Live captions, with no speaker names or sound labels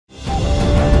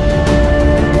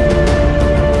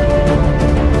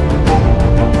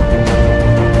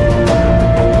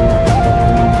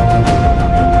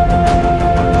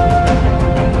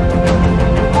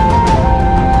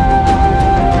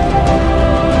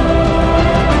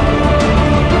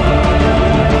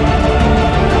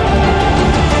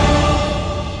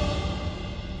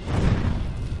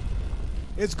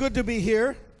good to be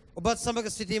here, ඔබත් සමග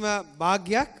සිටීම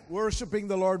භාග්‍යයක්. worshiping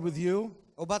the Lord with you.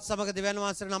 ඔබත් සමග දෙවියන්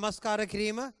වහන්සේට නමස්කාර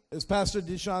කිරීම. As Pastor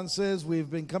Deshaun says, we've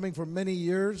been coming for many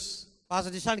years.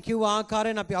 පාසල් දිශාන් කිව්ව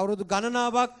ආකාරයෙන් අපි අවුරුදු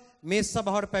ගණනාවක් මේ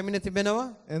සභාවට පැමිණ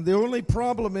තිබෙනවා. And the only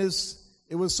problem is,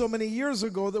 it was so many years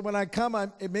ago that when I come,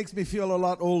 it makes me feel a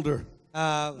lot older.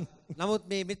 නමුත්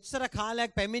මේ මෙච්චර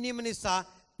කාලයක් පැමිණීම නිසා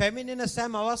පැමිණෙන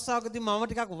සෑම අවස්ථාවකදී මම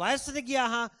ටිකක් වයසට ගියා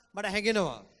හා මට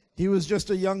හැඟෙනවා. He was just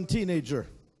a young teenager,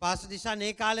 පාසල් දිශාන්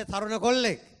ඒ කාලේ තරුණ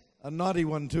කොල්ලෙක්. a naughty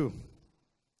one too.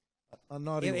 A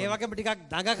naughty A one. වගේම ටිකක්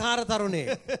දඟකාර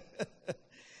තරුණේ.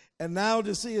 And now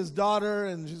to see his daughter,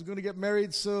 and she's going to get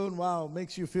married soon, wow,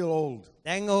 makes you feel old.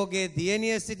 දැන් ඔහුගේ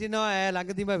දියණිය සිටිනවා. ඇය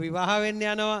ළඟදීම විවාහ වෙන්න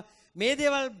යනවා. මේ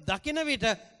දේවල් දකින විට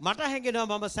මට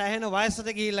හැඟෙනවා මම සෑහෙන වයසට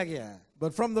ගිහිල්ලා ගියා.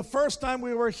 But from the first time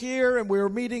we were here and we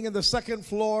were meeting in the second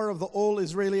floor of the old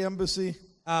Israeli embassy,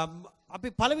 අපි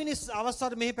පළවෙනි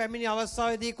අවස්ථාවේ මෙහි පැමිණි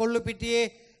අවස්ථාවේදී කොල්ලුපිටියේ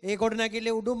ඒ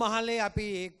ගොඩනැගිල්ලේ උඩු මහලේ අපි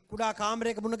කුඩා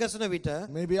කාමරයක මුණ ගැසුන විට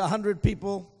maybe 100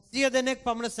 people, 100 දෙනෙක්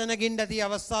පමණ සෙනගින් ඇති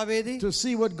අවස්ථාවේදී to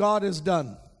see what God has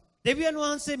done. දෙවියන්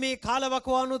වහන්සේ මේ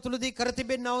කාලවකවානුව තුලදී කර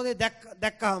තිබෙනා දේ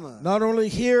දැක්කාම Not only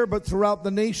here, but throughout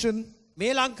the nation.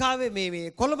 මේ ලංකාවේ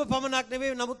මේ කොළඹ පමණක්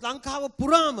නෙවෙයි නමුත් ලංකාව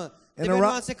පුරාම දෙවියන්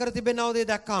වහන්සේ කර තිබෙනා දේ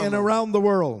දැක්කාම And around the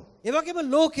world. ඒ වගේම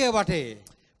ලෝකයේ වටේ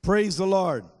Praise the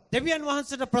Lord. දෙවියන්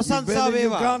වහන්සේට You've ප්‍රශංසා been in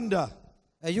වේවා. Uganda.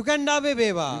 යුගන්ඩාවේ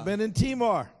වේවා. You've been in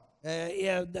Timor.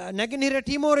 නැගෙනහිර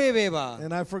ටිමෝරේ වේවා.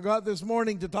 And I forgot this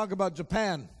morning to talk about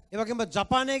Japan. ඒ වගේම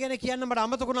ජපානය ගැන කියන්න මට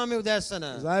අමතක වුණා මේ උදෑසන.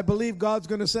 'Cause I believe God's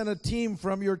going to send a team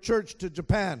from your church to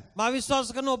Japan. මා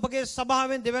විශ්වාස කරනවා ඔබගේ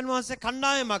සභාවෙන් දෙවියන් වහන්සේ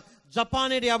කණ්ඩායමක්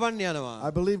ජපානයට යවන්න යනවා.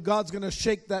 I believe God's going to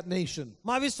shake that nation.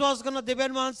 මා විශ්වාස කරනවා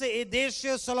දෙවියන් වහන්සේ ඒ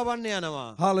දේශය සලවන්න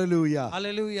යනවා. Hallelujah.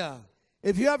 Hallelujah.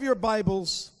 If you have your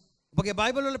Bibles, ඔබගේ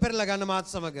බයිබල් වල පෙරලා ගන්න මාත්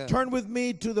සමග. turn with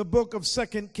me to the book of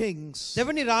 2 Kings,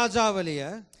 දෙවනි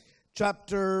රාජාවලිය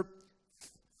chapter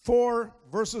 4,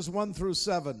 verses 1 through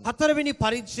 7. හතරවෙනි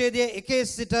පරිච්ඡේදය 1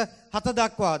 සිට 7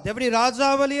 දක්වා. දෙවනි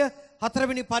රාජාවලිය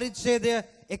හතරවෙනි පරිච්ඡේදය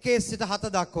 1 සිට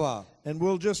 7 දක්වා. And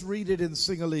we'll just read it in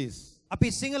Sinhalese. අපි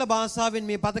සිංහල භාෂාවෙන්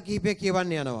මේ පද කිහිපය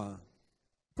කියවන්න යනවා.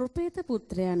 ප්‍රොපේත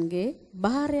පුත්‍රයන්ගේ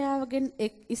භාර්යාවගෙන්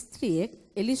එක් ස්ත්‍රියෙක්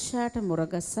එලිෂාට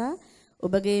මුරගසා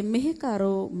ඔබගේ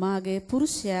මෙහෙකරු මාගේ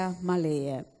පුරුෂයා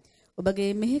මලේය.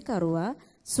 ඔබගේ මෙහෙකරුවා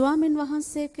ස්වාමින්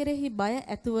වහන්සේ කෙරෙහි බය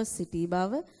ඇතුව සිටී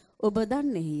බව ඔබ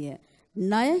දන්නේහිය.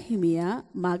 ණය හිමියා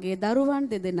මාගේ දරුවන්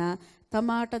දෙදෙනා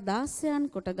තමාට දාසයන්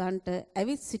කොට ගන්නට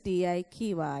ඇවිත් සිටියයි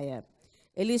කීවාය.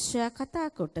 එලිෂා කතා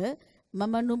කොට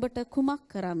මම නුඹට කුමක්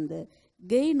කරම්ද?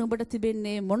 ගෙයි නුඹට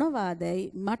තිබෙන්නේ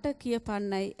මොනවාදයි මට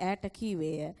කියපන්නයි ඈට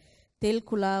කීවේය. තෙල්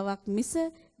කුලාවක් මිස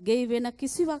ගෙයි වෙන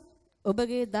කිසිවක්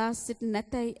ඔබගේ දාසිට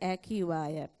නැතයි ඈ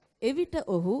කීවාය. එවිට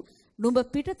ඔහු නුඹ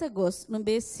පිටත ගොස්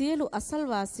නුඹේ සියලු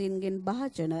අසල්වාසීන්ගෙන්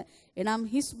භාජන එනම්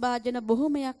හිස් භාජන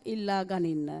බොහොමයක් ඉල්ලා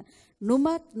ගනින්න.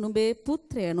 නුඹත් නුඹේ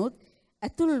පුත්‍රයනුත්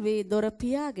ඇතුල් වී දොර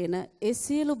පියාගෙන ඒ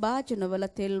සියලු භාජනවල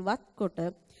තෙල් වත් කොට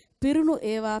පිරුණු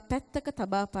ඒවා පැත්තක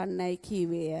තබා පන්නයි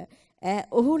කීවේය. ඈ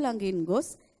ඔහු ළඟින් ගොස්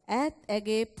ඈත්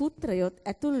ඇගේ පුත්‍රයොත්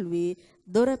ඇතුල් වී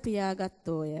දොර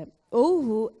පියාගත්තෝය.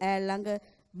 ඔව්හු ඈ ළඟ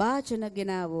භාජන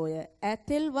ගෙනාවෝය. ඈ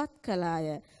තෙල් වත්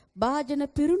කළාය. භාජන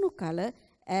පිරුණු කල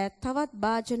ඈ තවත්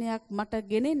භාජනයක් මට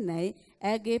ගෙනෙන්නයි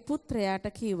ඈගේ පුත්‍රයාට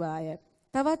කීවාය.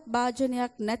 තවත්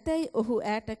භාජනයක් නැතයි ඔහු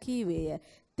ඈට කීවේය.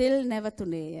 තෙල්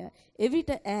නැවතුනේය. එවිට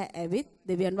ඈ ඇවිත්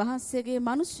දෙවියන් වහන්සේගේ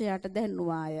මිනිසයාට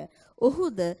දැන්නුවාය.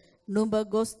 ඔහුද නුඹ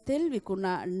ගොස් තෙල්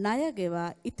විකුණා ණය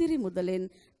ගෙවා ඉතිරි මුදලෙන්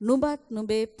නුඹත්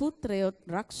නුඹේ පුත්‍රයොත්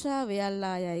රක්ෂා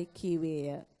වෙයල්ලායයි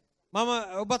කීවේය. මම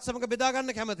ඔබත් සමග බෙදා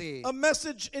ගන්න කැමතියි. A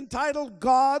message entitled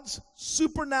God's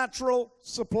Supernatural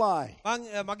Supply.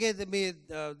 මගේ මේ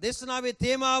දේශනාවේ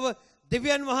තේමාව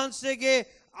දෙවියන් වහන්සේගේ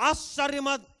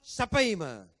ආශ්චර්යමත් සැපයීම.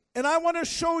 And I want to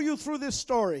show you through this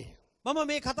story, මම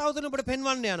මේ කතාව තුළ ඔබට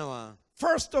පෙන්වන්න යනවා.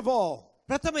 first of all,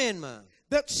 ප්‍රථමයෙන්ම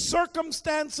that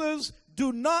circumstances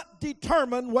do not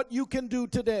determine what you can do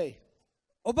today.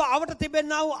 ඔබ අවට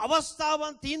තිබෙනා වූ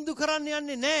අවස්ථාවන් තීන්දුව කරන්න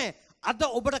යන්නේ නැහැ. අද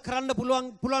ඔබට කරන්න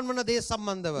පුළුවන් වන දේ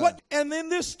සම්බන්ධව. And in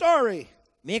this story,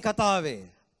 මේ කතාවේ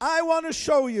I want to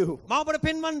show you මම ඔබට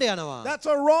පෙන්වන්න යනවා. that's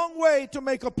a wrong way to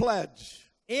make a pledge.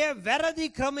 එය වැරදි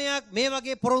ක්‍රමයක් මේ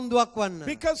වගේ පොරොන්දුවක් වන්න.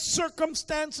 Because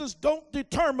circumstances don't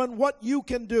determine what you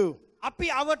can do. අපි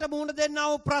අවට මුහුණ දෙන්නා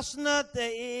වූ ප්‍රශ්න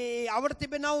අවට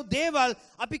තිබෙනා වූ දේවල්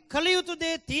අපි කළ යුතු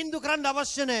දේ තීන්දුව කරන්න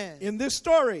අවශ්‍ය නැහැ. In this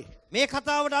story, මේ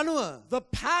කතාවට අනුව the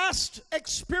past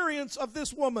experience of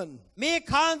this woman මේ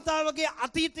කාන්තාවගේ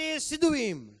අතීතයේ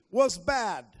සිදුවීම් was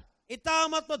bad.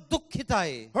 ඉතාමත්ම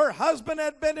දුක්ඛිතයි. Her husband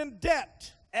had been in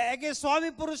debt. ඇගේ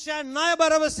ස්වාමි පුරුෂයා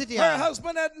ණයබරව සිටියා. Her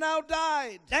husband had now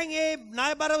died. දැන් ඒ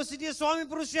ණයබරව සිටිය ස්වාමි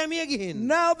පුරුෂයා මිය ගිහින්.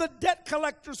 Now the debt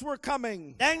collectors were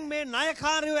coming. දැන් මේ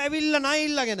ණයකාරයෝ ඇවිල්ලා ණය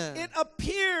ඉල්ලගෙන. It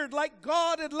appeared like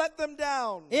God had let them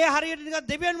down. ඒ හරියට නිකන්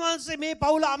දෙවියන් වහන්සේ මේ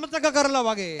පවුල අමතක කරලා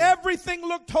වගේ. Everything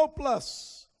looked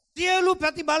hopeless. සියලු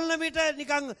පැති බලන විට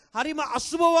නිකන් හරිම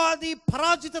අසුභවාදී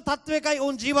පරාජිත තත්වයකයි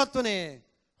ඔවුන් ජීවත් වුණේ.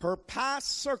 Her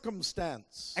past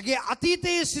circumstance ඇගේ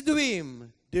අතීතයේ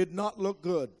සිදුවීම් did not look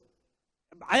good.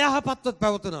 අයහපත්ව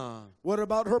පැවතුණා. What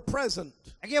about her present?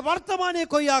 ඇගේ වර්තමානයේ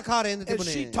කොයි ආකාරයෙන්ද As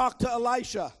she තිබුණේ? talked to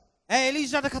Elisha,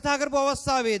 එලිෂාට කතා කරපු her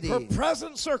අවස්ථාවේදී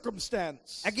present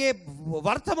circumstance ඇගේ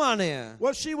වර්තමානය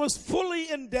was she was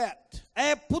fully in debt.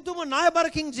 පුදුම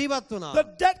ණයබරකින් ජීවත් වුණා. The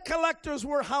debt collectors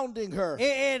were hounding her.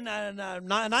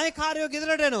 ණයකාරයෝ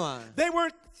ගෙදරට එනවා. They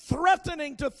were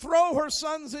threatening to throw her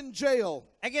sons in jail.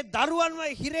 ඇගේ දරුවන්ව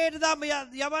හිරේට දාම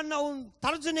යවන්න ඔවුන්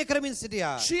තර්ජනය කරමින්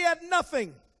සිටියා. She had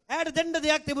nothing. ඇයට දෙන්න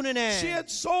දෙයක් තිබුණේ She නැහැ. had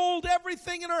sold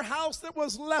everything in her house that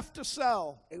was left to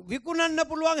sell. විකුණන්න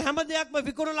පුළුවන් හැම දෙයක්ම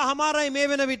විකුණලා හමාරයි මේ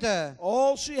වෙන විට.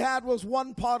 All she had was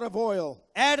one pot of oil.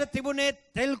 ඇයට තිබුණේ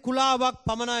තෙල් කුලාවක්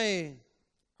පමණයි.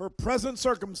 Her present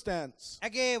circumstance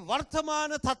ඇගේ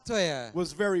වර්තමාන තත්වය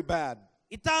was very bad.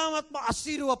 ඉතාමත්ම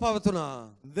අසීරුව පවතුනා.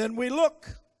 Then we look.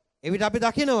 එවිට අපි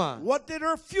දකිනවා. What did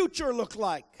her future look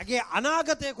like? ඇගේ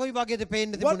අනාගතය කොයි වගේද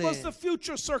පේන්න What was the තිබුණේ?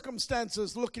 future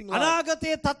circumstances looking like?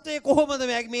 අනාගතයේ තත්ත්වය කොහොමද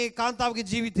මේ කාන්තාවගේ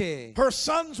ජීවිතේ? Her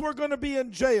sons were going to be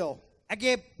in jail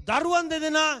ඇගේ දරුවන්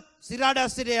දෙදෙනා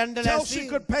සිරාඩස්සිට යන්න till she ලෑස්ති.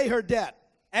 could pay her debt.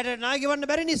 ඇයට ණය ගෙවන්න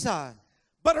බැරි නිසා.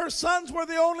 But her sons were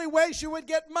the only way she would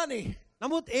get money.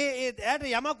 නමුත් ඇයට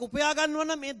යමක් උපයා ගන්නවා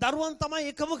නම් මේ දරුවන් තමයි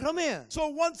එකම ක්‍රමය. So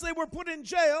once they were put in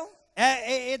jail,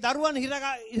 දරුවන්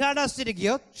හිරාඩස්සිට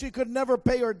ගියොත් she could never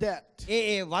pay her debt.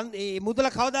 මුදල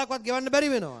කවදාකවත් ගෙවන්න බැරි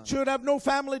වෙනවා. She would have no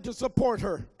family to support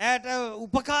her. ඇයට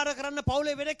උපකාර කරන්න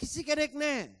පවුලේ වෙන කිසි කෙනෙක්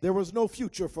නැහැ. There was no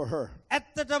future for her.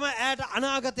 ඇත්තටම ඇයට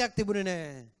අනාගතයක් තිබුණේ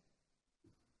නැහැ.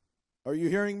 Are you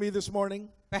hearing me this morning?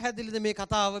 පැහැදිලිද මේ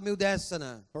කතාව මේ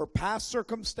උදෑසන? Her past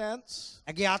circumstance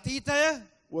ඇගේ අතීතය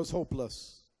was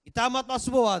hopeless. ඉතාමත්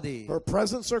අසුභවාදී. Her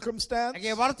present circumstance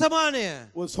ඇගේ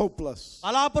වර්තමානය was hopeless.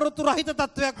 බලාපොරොත්තු රහිත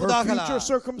තත්ත්වයක් Her උදා future කළා.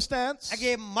 circumstance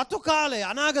ඇගේ මතු කාලය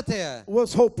අනාගතය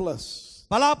was hopeless.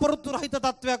 බලාපොරොත්තු රහිත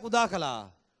තත්ත්වයක් උදා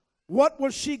කළා. What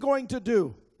was she going to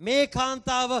do? මේ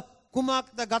කාන්තාව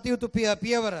කුමක්ද ගත යුතු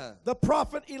පියවර? The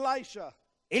prophet Elisha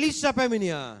එලිෂා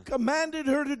පැමිණියා. commanded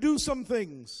her to do some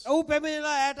things. ඔහු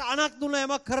පැමිණිලා ඇයට අනක් දුන්න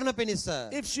යමක් කරන පිණිස.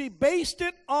 If she based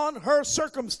it on her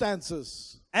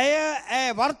circumstances,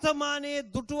 ඇය වර්තමානයේ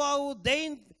දුටුවා වූ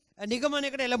දෙයින්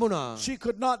නිගමනයකට එළඹුණා. she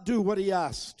could not do what he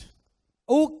asked.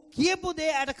 ඔහු කියපු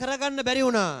දේ ඇයට කරගන්න බැරි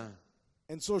වුණා.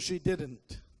 And so she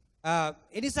didn't.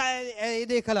 එනිසා ඒ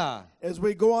දේ කළා. As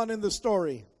we go on in the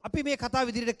story, අපි මේ කතාව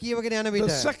ඉදිරියට කියවගෙන යන the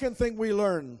විට second thing we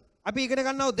learn අපි ඉගෙන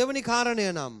ගන්නව දෙවනි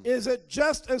කාරණය නම් is that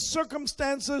just as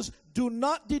circumstances do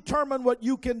not determine what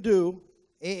you can do,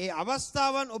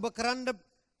 අවස්ථාවන් ඔබට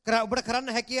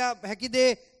කරන්න හැකි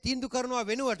දේ තීන්දුව කරනවා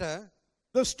වෙනුවට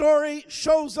the story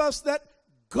shows us that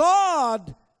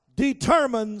God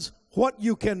determines what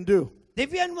you can do.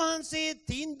 දෙවියන් වහන්සේ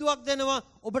තීන්දුවක් දෙනවා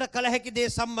ඔබට කළ හැකි දේ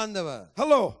සම්බන්ධව.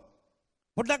 Hello.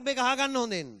 පොඩ්ඩක් මේක අහගන්න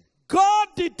හොඳින්. God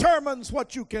determines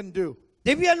what you can do.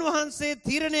 දෙවියන් වහන්සේ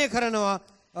තීරණය කරනවා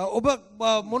ඔබ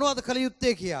මොනවද කළ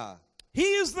යුත්තේ කියා. He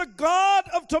is the God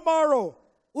of tomorrow.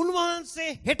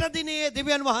 උන්වහන්සේ හෙට දිනේ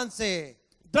දෙවියන් වහන්සේ.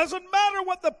 Doesn't matter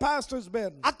what the past has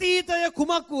been. අතීතය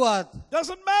කුමක් වුවත්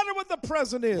Doesn't matter what the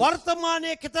present is.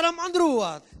 වර්තමානයේ කෙතරම් අඳුරු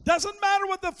වුවත් Doesn't matter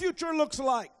what the future looks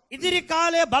like. ඉදිරි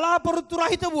කාලය බලාපොරොත්තු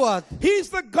රහිත වුවත් He's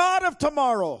the God of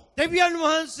tomorrow. දෙවියන්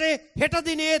වහන්සේ හෙට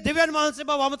දිනේ දෙවියන් වහන්සේ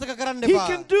බව අමතක කරන්න He එපා.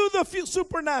 can do the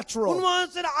supernatural.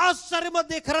 උන්වහන්සේට ආශ්චර්යමත්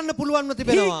දේ කරන්න පුළුවන්ව He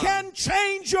තිබෙනවා. can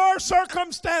change your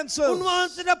circumstances.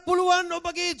 උන්වහන්සේට පුළුවන්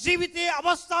ඔබගේ ජීවිතයේ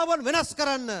අවස්ථාවන් වෙනස්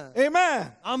කරන්න.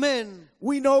 Amen. Amen.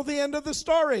 We know the end of the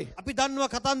story. අපි දන්නවා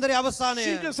කතන්දරේ අවසානය.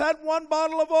 She just had one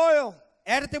bottle of oil,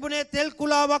 ඇයට තිබුණේ තෙල්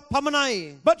කුලාවක්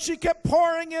පමණයි. but she kept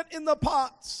pouring it in the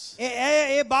pots.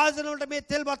 ඒ භාජන වලට මේ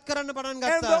තෙල් වත් කරන්න පටන්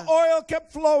And the ගත්තා. oil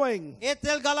kept flowing. ඒ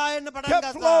තෙල් ගලා එන්න පටන් Kept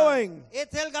ගත්තා. flowing. ඒ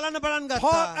තෙල් ගලන්න පටන්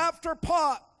Pot ගත්තා. after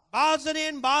pot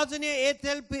භාජනයෙන් භාජනය ඒ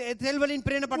තෙල් වලින්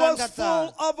පිරෙන්න පටන් was ගත්තා. full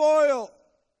of oil.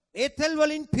 ඒ තෙල්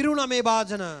වලින් පිරුණා මේ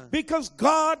භාජන. Because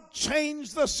God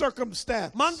changed the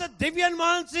circumstance. මන්ද දෙවියන්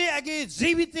වහන්සේ ඇගේ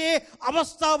ජීවිතයේ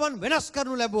අවස්ථාවන් වෙනස්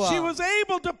කරනු ලැබුවා. She was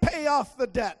able to pay off the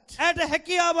debt. ඇයට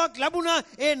හැකියාවක් ලැබුණා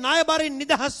ඒ ණයබරින්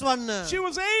නිදහස් වන්න. She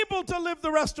was able to live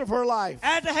the rest of her life.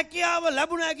 ඇයට හැකියාව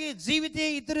ලැබුණා ඇගේ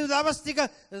ජීවිතයේ ඉතිරි දවස් ටික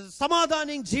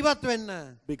සමාදානයෙන් ජීවත්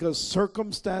වෙන්න. Because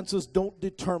circumstances don't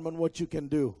determine what you can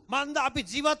do. මන්ද අපි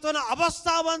ජීවත් වන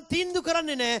අවස්ථාවන් තීන්දුව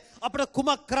කරන්නේ නැහැ අපිට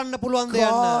කුමක් කරන්න පුළුවන්ද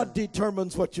යන්න. God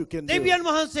determines what you can do. දෙවියන්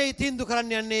වහන්සේ තීන්දුව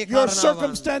කරන්න යන්නේ ඒ Your කාරණාව.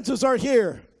 circumstances are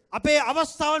here. අපේ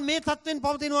අවස්ථාවන් මේ තත්ත්වෙන්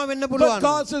පවතිනවා වෙන්න But පුළුවන්.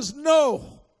 God says, no,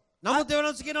 නමුත් දෙවියන්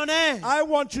වහන්සේ කියනවා නෑ. I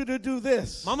want you to do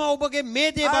this. මම ඔබගේ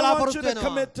මේ දේ I want you බලාපොරොත්තු to වෙනවා.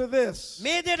 commit to this.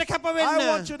 මේ දේට කැප I want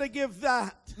වෙන්න. you to give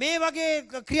that. මේ වගේ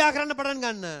ක්‍රියා කරන්න පටන්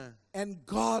ගන්න. And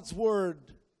God's word,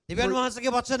 දෙවියන්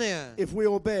වහන්සේගේ වචනය if we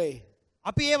obey,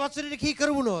 අපි ඒ වචනෙට කී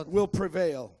කරවුණොත් will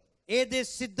prevail. ඒ දේ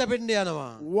සිද්ධ වෙන්න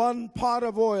යනවා. One pot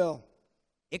of oil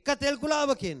එක තෙල්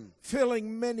කුලාවකින් filling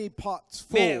many pots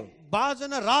මේ full.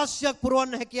 භාජන රාශියක්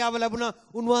පුරවන්න හැකියාව ලැබුණා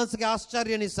උන්වහන්සේගේ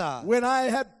ආශ්චර්ය නිසා. When I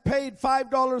had paid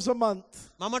 $5 a month,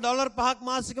 මම ඩොලර් 5ක්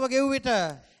මාසිකව ගෙවු විට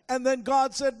and then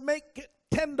God said, make it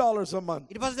 $10 a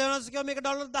month. ඊට පස්සේ දෙවියන් වහන්සේ කිව්වා මේක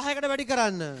ඩොලර් 10කට වැඩි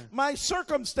කරන්න. My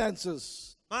circumstances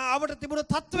මම අපට තිබුණු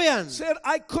තත්වයන් said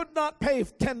I could not pay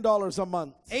 $10 a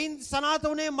month. එයින් සනාත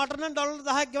වුණේ මට නම් ඩොලර්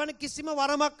 10ක් ගෙවන්න කිසිම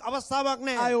වරමක් අවස්ථාවක් I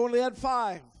නැහැ. only had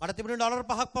 5. මට තිබුණේ ඩොලර්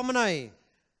 5ක් පමණයි.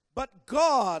 But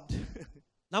God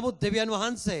නමුත් දෙවියන්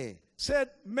වහන්සේ said,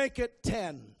 make it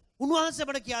 10. උන්වහන්සේ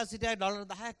මට කියා සිටියා ඩොලර්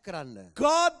 10ක් කරන්න.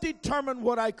 God determined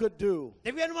what I could do.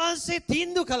 දෙවියන් වහන්සේ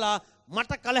තීන්දුව කළා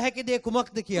මට කල හැකි දේ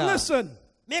කුමක්ද කියලා. Listen,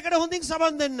 මේකට හොඳින්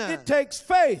සබන් දෙන්න. it takes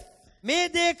faith. මේ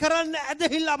දේ කරන්න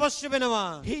ඇදහිල්ල අවශ්‍ය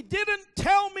වෙනවා. He didn't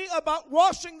tell me about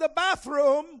washing the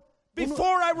bathroom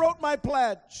before I wrote my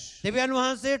pledge. දෙවියන්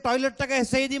වහන්සේ ටොයිලට් එක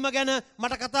එසේදීම ගැන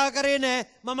මට කතා කරේ නෑ.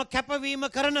 මම කැපවීම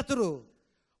කරනතුරු.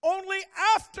 Only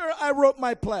after I wrote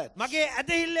my pledge. මගේ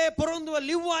ඇදහිල්ලේ පොරොන්දුව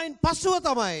ලිව්වායින් පසුව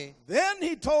තමයි. Then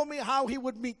he told me how he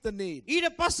would meet the need.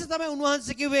 ඊට පස්සේ තමයි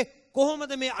උන්වහන්සේ කිව්වේ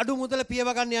කොහොමද මේ අඩු මුදල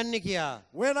පියව ගන්න යන්නේ කියලා.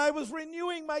 When I was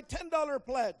renewing my $10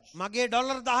 pledge, මගේ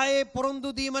ඩොලර් 10 පොරොන්දු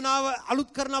දීමනාව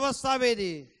අලුත් කරන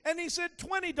අවස්ථාවේදී and he said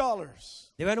 $20.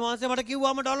 දෙවියන් වහන්සේ මට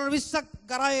කිව්වාම ඩොලර් 20ක්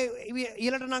කරා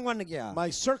ඉහළට නංවන්න කියලා. My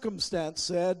circumstance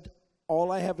said, all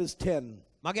I have is 10.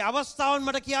 මගේ අවස්ථාවන්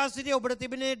මට කියා සිටියේ ඔබට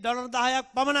තිබෙන්නේ ඩොලර් 10ක්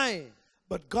පමණයි.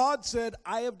 But God said,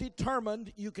 I have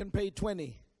determined you can pay 20.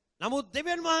 නමුත්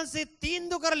දෙවියන් වහන්සේ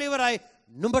තීන්දුව කරලා ඉවරයි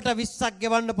නුඹට 20ක්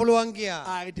ගෙවන්න පුළුවන් කියා.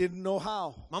 I didn't know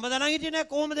how. මම දැනන් හිටියේ නෑ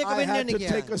කොහොමද ඒක I වෙන්නේ had to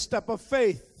take කියලා. a step of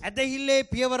faith. ඇදහිල්ලේ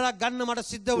පියවරක් ගන්න මට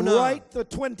සිද්ධ වුණා. Write the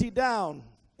 20 down.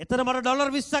 එතන මට ඩොලර්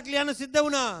 20ක් ලියන්න සිද්ධ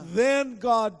වුණා. Then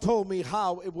God told me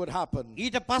how it would happen.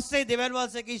 ඊට පස්සේ දෙවියන්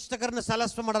වහන්සේගේ ඉෂ්ට කරන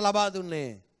සලස්ව මට ලබා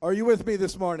දුන්නේ. Are you with me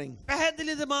this morning?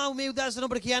 පැහැදිලිද මා මේ උදෑසන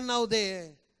ඔබට කියන්න අවුදේ.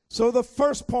 So the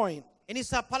first point,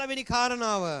 එනිසා පළවෙනි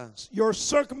කාරණාව your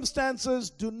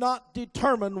circumstances do not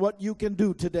determine what you can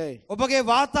do today. ඔබගේ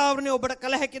වාතාවරණය ඔබට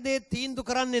කළ හැකි දේ තීන්දුව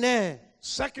කරන්නේ නැහැ.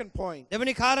 Second point,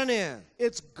 දෙවෙනි කාරණය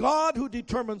it's God who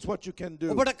determines what you can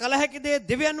do. ඔබට කළ හැකි දේ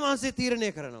දෙවියන් වහන්සේ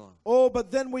තීරණය කරනවා. Oh,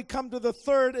 but then we come to the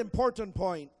third important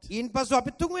point. ඊන්පසු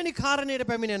අපි තුන්වෙනි කාරණයට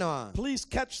පැමිණෙනවා. Please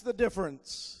catch the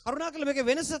difference. කරුණාකරලා මේකේ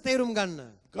වෙනස තේරුම් ගන්න.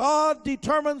 God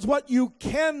determines what you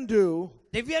can do,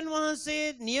 දෙවියන්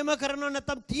වහන්සේ නියම කරනවා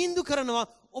නැත්නම් තීන්දුව කරනවා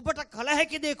ඔබට කළ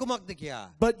හැකි දේ කුමක්ද කියලා.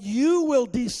 but you will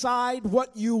decide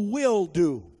what you will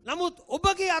do. නමුත්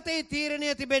ඔබගේ අතේ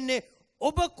තීරණය තිබෙන්නේ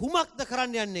ඔබ කුමක්ද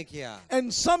කරන්න යන්නේ කියලා.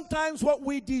 And sometimes what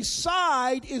we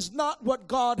decide is not what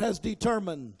God has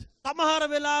determined. සමහර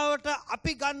වෙලාවට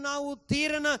අපි ගන්නා වූ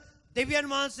තීරණ දෙවියන්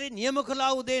වහන්සේ නියම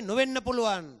කළා වූ දේ නොවෙන්න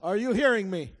පුළුවන්. Are you hearing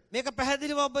me? මේක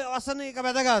පැහැදිලිව ඔබ අසන එක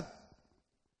වැදගත්.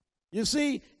 You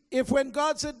see, if when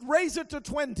God said, raise it to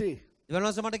 20, දෙවියන්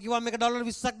වහන්සේ මට කිව්වා මේක ඩොලර්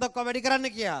 20ක් දක්වා වැඩි කරන්න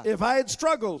කියලා. if I had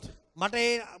struggled, මට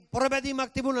ඒ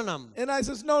පොරබැදීමක් තිබුණා නම් and I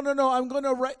says, no, I'm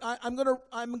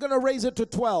gonna raise it to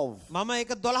 12. මම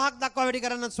ඒක 12ක් දක්වා වැඩි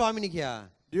කරන්න ස්වාමිනී කියා.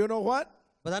 Do you know what?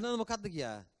 ඔබ දන්නවද මොකක්ද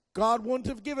කියා? God wouldn't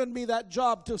have given me that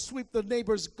job to sweep the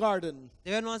neighbor's garden.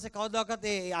 දෙවියන් වහන්සේ කවදාකවත්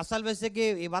ඒ අසල්වැසියෙක්ගේ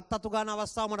ඒ වත් අතු ගන්න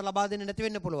අවස්ථාව මට ලබා දෙන්නේ නැති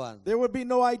වෙන්න පුළුවන්. There would be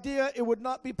no idea. It would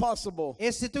not be possible.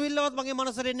 ඒ සිතුවිල්ලවත් මගේ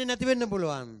මනසට එන්නේ නැති වෙන්න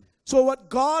පුළුවන්. So what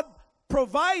God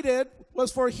provided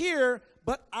was for here,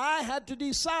 but I had to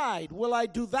decide, will I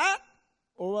do that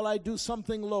or will I do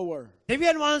something lower?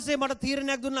 දෙවියන් වහන්සේ මට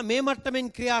තීරණයක් දුන්නා මේ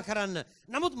මට්ටමින් ක්‍රියා කරන්න.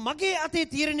 නමුත් මගේ අතේ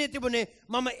තීරණය තිබුණේ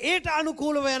මම ඒට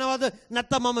අනුකූලව යනවද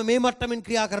නැත්නම් මම මේ මට්ටමින්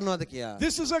ක්‍රියා කරනවද කියලා.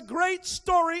 This is a great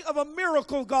story of a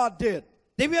miracle God did.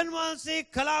 දෙවියන් වහන්සේ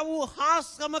කළා වූ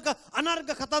හාස්කමක අනර්ග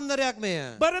කතන්දරයක්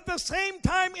මෙය. But at the same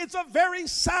time, it's a very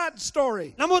sad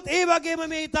story. නමුත් ඒ වගේම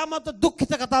මේ ඉතාමත් දුක්ඛිත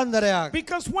කතන්දරයක්.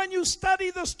 Because when you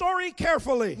study the story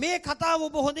carefully, මේ කතාව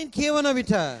ඔබ හොඳින් කියවන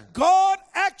විට God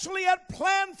actually had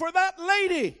planned for that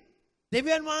lady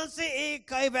දෙවියන් වහන්සේ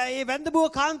ඒ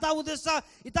වැන්දබුව කාන්තාව උදෙසා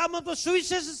ඉතාමත්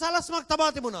සුවිශේෂ සලස්මක්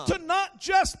තබා තිබුණා. to not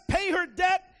just pay her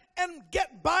debt and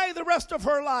get by the rest of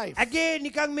her life. ඇගේ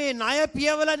නිකන් මේ ණය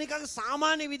පියවලා නිකන්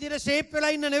සාමාන්‍ය විදිහට ෂේප්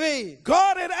වෙලා ඉන්න නෙවෙයි.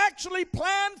 God had actually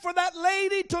planned for that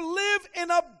lady to live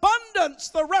in abundance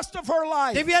the rest of her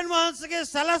life. දෙවියන් වහන්සේගේ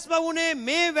සලස්ම වුණේ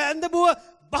මේ වැන්දබුව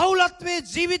බහුලත්වයේ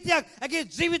ජීවිතයක් ඇගේ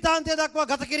ජීවිතාන්තය දක්වා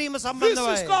ගත කිරීම This is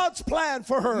සම්බන්ධවයි. God's plan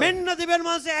for her. මෙන්න දෙවියන්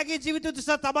වහන්සේ ඇගේ ජීවිතය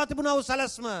උදෙසා තබා තිබුණා වූ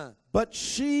සලස්ම. But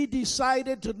she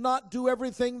decided to not do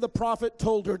everything the prophet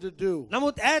told her to do.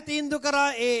 නමුත් ඈ තීන්දුව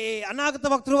කරා ඒ අනාගත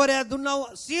වක්තෘවරයා දුන්නා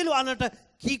වූ සියලු අනට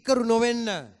කීකරු නොවෙන්න.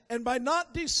 And by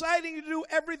not deciding to do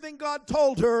everything God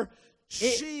told her,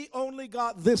 she only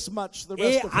got this much the A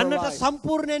rest of her අනට life.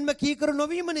 සම්පූර්ණයෙන්ම කීකරු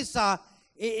නොවීම නිසා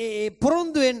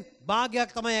පොරොන්දුවෙන්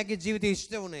භාගයක් තමයි ඇගේ ජීවිතේ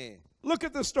ඉෂ්ට වුණේ. Look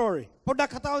at the story.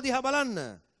 පොඩ්ඩක් කතාව දිහා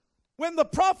බලන්න. When the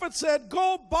prophet said,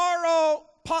 "Go borrow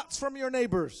pots from your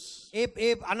neighbors,"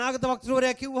 ඒ අනාගත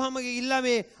වක්තෘවරයා කිව්වහම ගිහිල්ලා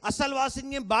මේ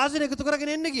අසල්වාසීන්ගෙන් භාජන එකතු කරගෙන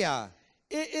එන්න ගියා.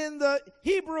 in the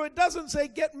Hebrew, it doesn't say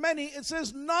get many, it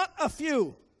says not a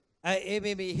few.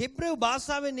 මේ හිබ්‍රෙව්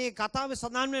භාෂාවෙන් මේ කතාවේ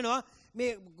සඳහන් වෙනවා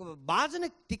මේ භාජන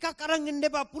ටිකක් අරන් එන්න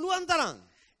එපා පුළුවන් තරම්.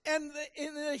 And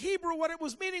in the Hebrew, what it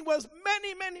was meaning was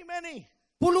many, many, many.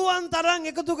 පුළුවන් තරම්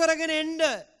එකතු කරගෙන එන්න.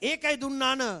 ඒකයි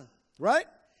දුන්නාන. Right?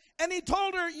 And he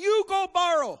told her, "You go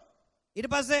borrow." ඊට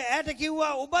පස්සේ ඇයට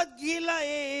කිව්වා ඔබත් ගිහිල්ලා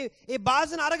ඒ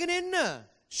භාජන අරගෙන එන්න.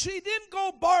 She didn't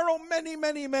go borrow many,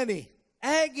 many, many.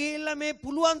 ඇය ගිහිල්ලා මේ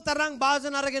පුළුවන් තරම්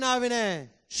භාජන අරගෙන ආවේ නෑ.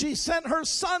 She sent her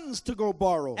sons to go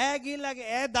borrow. ඇය ගිහිල්ලා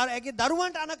ඇගේ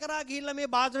දරුවන්ට අන කරා ගිහිල්ලා මේ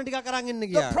භාජන ටිකක් අරන් එන්න The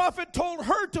ගියා. prophet told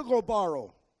her to go borrow.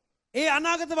 ඒ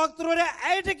අනාගත වක්තෘවරයා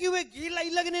ඇයට කිව්වේ ගිහිල්ලා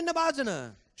ඉල්ලගෙන එන්න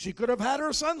භාජන. She could have had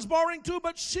her sons borrowing too,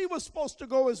 but she was supposed to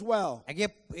go as well.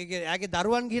 ඇගේ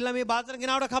දරුවන් ගිහිල්ලා මේ භාජන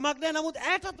ගෙනාවට කමක් නැහැ. නමුත්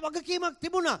ඇයටත් වගකීමක්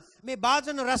තිබුණා මේ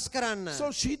භාජන රැස් කරන්න. So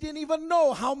she didn't even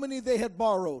know how many they had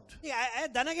borrowed.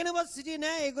 ඇය දැනගෙනවත් සිටියේ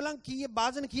නැහැ ඒගොල්ලන් කීයේ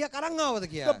භාජන කීයක් අරන් ආවද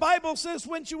The කියලා. Bible says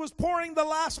when she was pouring the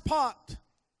last pot,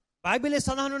 බයිබලයේ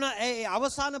සඳහන් වුණා ඒ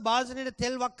අවසාන භාජනයේ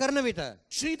තෙල් වක් කරන විට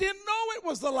she didn't know it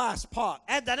was the last pot.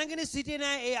 ඇය දැනගෙන සිටියේ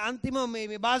නැහැ ඒ අන්තිම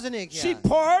මේ භාජනය She කියලා.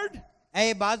 poured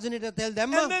ඇය භාජනයට තෙල්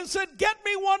දැම්මා. and then said, "Get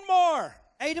me one more."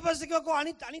 ඊට පස්සේ කිව්වා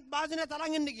අනිත් භාජනය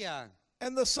තරන් එන්න කියලා.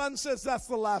 And the son says, "That's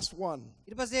the last one."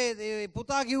 ඊට පස්සේ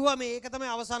පුතා කිව්වා මේ ඒක තමයි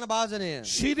අවසාන භාජනය.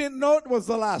 She didn't know it was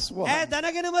the last one. ඇය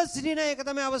දැනගෙනම සිටියේ නැහැ ඒක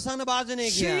තමයි අවසාන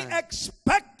භාජනය She කියලා.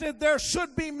 expected there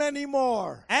should be many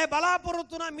more. ඇය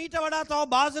බලාපොරොත්තු වුණා මීට වඩා තව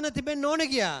භාජන තිබෙන්න ඕනේ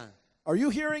කියලා. Are you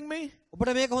hearing me?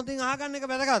 ඔබට මේක හොඳින් අහගන්න එක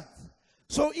වැදගත්.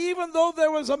 So even though there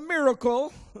was a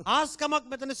miracle, ආස්කමක්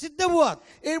මෙතන සිද්ධ වුවත්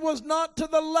it was not to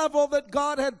the level that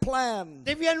God had planned.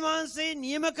 දෙවියන් වහන්සේ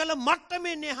නියම කළ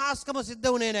මට්ටමේ ආස්කම සිද්ධ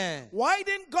වුණේ නැහැ. Why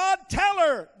didn't God tell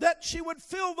her that she would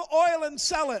fill the oil and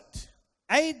sell it?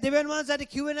 ඇයි දෙවියන් වහන්සේට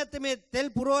කිව්වේ නැත්තේ මේ තෙල්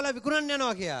පුරවලා විකුණන්න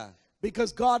යනවා කියලා?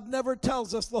 Because God never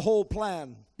tells us the whole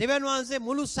plan. දෙවියන් වහන්සේ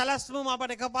මුළු සලස්මම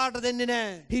අපට එකපාරට දෙන්නේ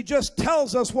නැහැ. He just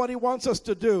tells us what he wants us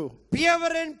to do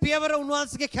පියවරෙන් පියවර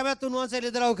උන්වහන්සේගේ කැමැත්ත උන්වහන්සේ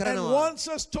ඉදරව් and කරනවා. wants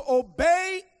us to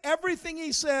obey everything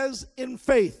he says in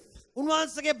faith.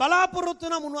 උන්වහන්සේගේ බලාපොරොත්තු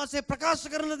නම් උන්වහන්සේ ප්‍රකාශ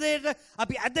කරන දෙයට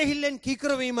අපි ඇදහිල්ලෙන්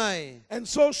කීකර වීමයි. And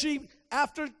so she,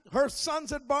 after her sons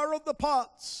had borrowed the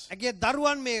pots, ඇගේ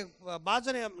දරුවන් මේ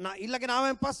භාජනය ඉල්ලගෙන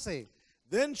ආවෙන් පස්සේ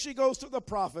then she goes to the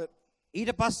prophet.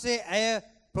 ඊට පස්සේ ඇය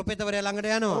ප්‍රොපෙතවරයා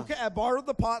ළඟට යනවා. Okay, I borrowed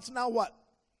the pots, now what?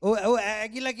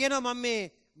 ඇගිල්ලා කියනවා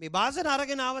මම මේ භාජන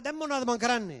අරගෙන ආව දැන් මොනවද මම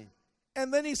කරන්නේ?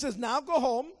 And then he says, "Now go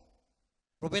home."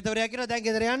 ප්‍රොපෙතවරයා කියනවා දැන්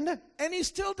ගෙදර යන්න. And he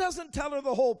still doesn't tell her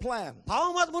the whole plan.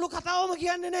 තවමත් මුළු කතාවම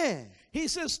කියන්නේ නැහැ. He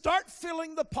says, "Start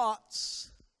filling the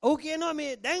pots. ඔව් කියනවා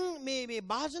මේ දැන් මේ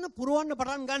භාජන පුරවන්න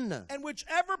පටන් ගන්න. And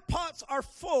whichever pots are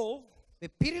full, මේ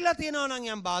පිරීලා තියෙනවා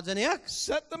නම් යම් භාජනයක්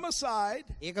set them aside,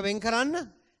 ඒක වෙන්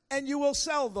කරන්න. and you will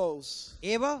sell those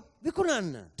ඒවා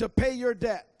විකුණන්න. to pay your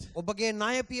debt ඔබගේ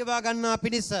ණය පියවා ගන්නා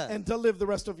පිණිස. and to live the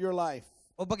rest of your life."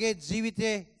 ඔබගේ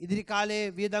ජීවිතේ ඉදිරි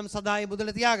කාලේ වියදම් සදායි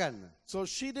මුදල තියාගන්න. So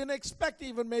she didn't expect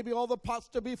even maybe all the pots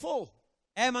to be full.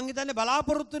 මං හිතන්නේ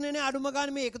බලාපොරොත්තු වෙන්නේ අඩුම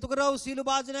ගානේ මේ එකතු කරව සීළු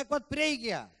භාජනයක්වත් පිරෙයි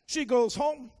කියා. She goes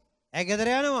home, ඇය ගෙදර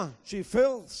යනවා. she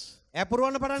fills, ඇය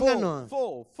පුරවන්න පටන් full, ගන්නවා.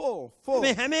 full, full, full.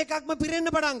 මේ හැම එකක්ම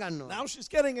පිරෙන්න පටන් ගන්නවා. Now she's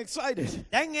getting excited.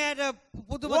 දැන් ඇයට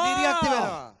පුදුම දිරියක්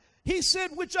තිබෙනවා. He said,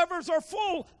 "Whichever's are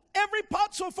full, every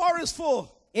pot so far is full."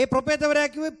 ඒ ප්‍රොපෙතවරයා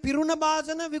කිව්වේ පිරුණ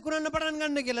භාජන විකුණන්න පටන්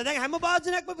ගන්න කියලා. දැන් හැම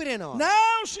භාජනයක්ම පිරෙනවා.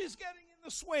 Now she's getting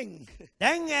the swing.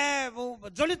 දැන්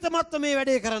ජොලිත මත්ත මේ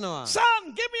වැඩේ කරනවා.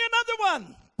 Son, give me another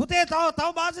one. පුතේ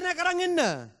තව භාජනයක් අරන්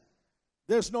එන්න.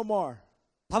 There's no more.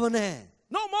 තව නැහැ.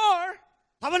 No more.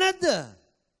 තව නැද්ද?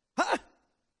 Huh?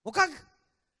 මොකක්?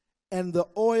 And the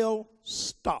oil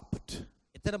stopped.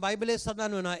 එතන බයිබලයේ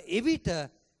සඳහන් වෙනවා එවිට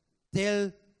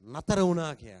තෙල් නතර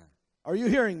වුණා කියලා. Are you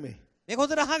hearing me? මේක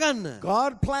හොඳට අහගන්න.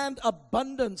 God planned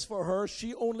abundance for her.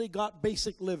 She only got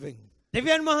basic living.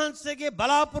 දෙවියන් වහන්සේගේ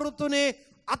බලාපොරොත්තුනේ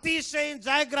අතිශයින්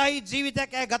ජයග්‍රාහී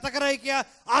ජීවිතයක් ගත කරයි කියා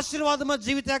ආශිර්වාදමත්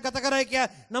ජීවිතයක් ගත කරයි කියා.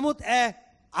 නමුත්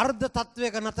අර්ධ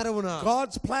තත්වයක නතර වුණා.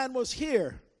 God's plan was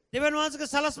here. දෙවියන් වහන්සේගේ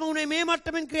සලස්ම උනේ මේ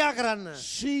මට්ටමින් ක්‍රියා කරන්න.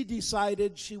 She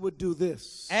decided she would do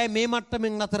this. මේ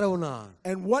මට්ටමින් නතර වුණා.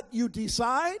 And what you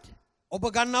decide, ඔබ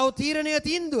ගන්නව තීරණය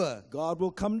තීන්දුව. God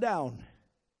will come down.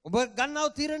 ඔබ ගන්නව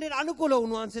තීරණයට අනුකූල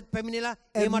උන්වහන්සේත් පැමිණිලා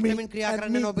මේ මට්ටමින් ක්‍රියා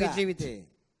කරන්න යන ඔබේ ජීවිතේ.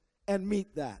 And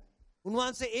meet that.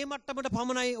 උන්වහන්සේ මේ මට්ටමට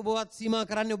පමණයි ඔබවත් සීමා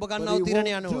කරන්නේ ඔබ But ගන්නව he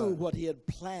තීරණය won't do යනවා. what he had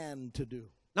planned to do.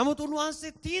 නමුත්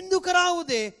උන්වහන්සේ තීන්දුව කරා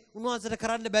උදේ උන්වහන්සේට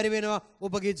කරන්න බැරි වෙනවා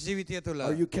ඔබගේ ජීවිතය තුළ.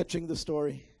 Are you catching the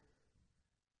story?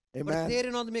 ඔබට Amen.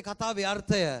 තේරෙනවද මේ කතාවේ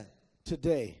අර්ථය?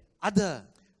 Today, අද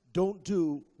don't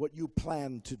do what you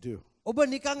plan to do. ඔබ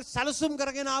නිකන් සැලසුම්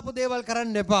කරගෙන ආපු දේවල්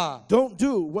කරන්න එපා. Don't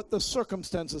do what the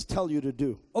circumstances tell you to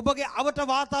do. ඔබගේ අවට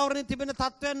වාතාවරණයේ තිබෙන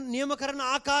තත්ත්වයන් නියම කරන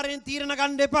ආකාරයෙන් තීරණ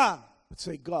ගන්න එපා. But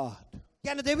say, God,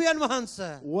 කියන්නේ දෙවියන්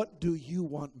වහන්සේ what do you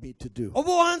want me to do? ඔබ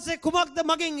වහන්සේ කුමක්ද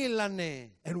මගෙන් ඉල්ලන්නේ?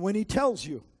 And when he tells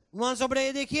you, උන්වහන්සේ ඔබට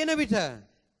ඒ දේ කියන විට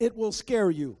it will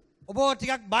scare you. ඔබ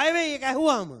ටිකක් බය වෙයි ඒක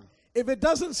ඇහුවාම. If it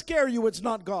doesn't scare you, it's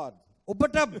not God.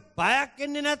 ඔබට බයක්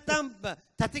එන්නේ නැත්නම්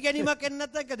තති ගැනීමක් එන්නේ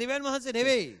නැත්නම් ඒක දෙවියන් වහන්සේ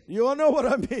නෙවෙයි. You all know what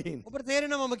I mean. ඔබට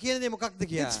තේරෙනවා මම කියන දේ මොකක්ද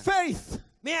It's කියලා. faith.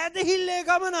 මේ ඇදහිල්ලේ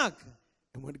ගමනක්.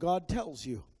 And when God tells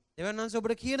you, දෙවියන් වහන්සේ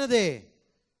ඔබට කියන දේ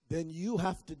then you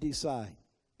have to decide.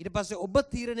 ඊට පස්සේ ඔබ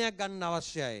තීරණයක් ගන්න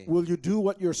අවශ්‍යයි. Will you do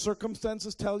what your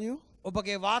circumstances tell you?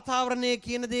 ඔබගේ වාතාවරණයේ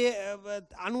කියන දේ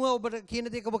අනුව ඔබට කියන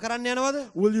දේ ඔබ කරන්න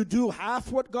යනවද? Will you do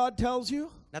half what God tells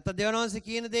you? නැත්නම් දෙවියන් වහන්සේ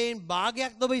කියන දේෙන්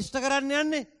භාගයක්ද ඔබ ඉෂ්ට කරන්න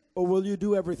යන්නේ? Or will you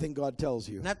do everything God tells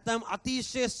you? නැත්නම්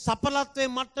අතිශය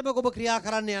සඵලත්වයේ මට්ටමක ඔබ ක්‍රියා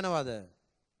කරන්න යනවද?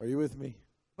 Are you with me?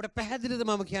 ඔබට පැහැදිලිද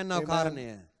මම කියන්නව Amen. කාරණය?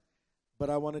 But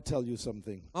I want to tell you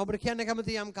something. මම ඔබට කියන්න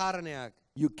කැමති යම් කාරණයක්.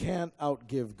 You can't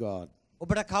outgive God.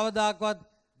 ඔබට කවදාකවත්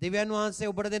දෙවියන් වහන්සේ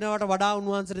ඔබට දෙනවට වඩා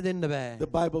උන්වහන්සේට දෙන්න බෑ. The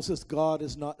Bible says God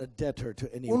is not a debtor to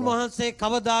anyone. උන්වහන්සේ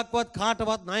කවදාකවත්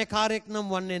කාටවත් ණයකාරයෙක් නම්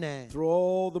වන්නේ නැහැ. Through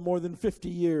all the more than 50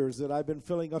 years that I've been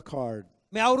filling a card,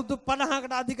 මේ අවුරුදු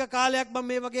 50කට අධික කාලයක් මම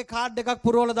මේ වගේ කාඩ් එකක්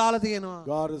පුරවලා දාලා තියෙනවා.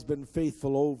 God has been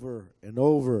faithful over and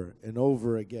over and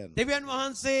over again. දෙවියන්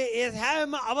වහන්සේ ඒ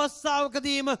හැම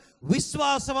අවස්ථාවකදීම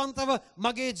විශ්වාසවන්තව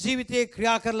මගේ ජීවිතේ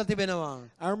ක්‍රියා කරලා තිබෙනවා.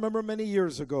 I remember many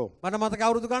years ago, මට මතක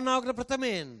අවුරුදු ගණනාවකට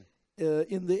ප්‍රථමයෙන්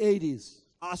in the 80s,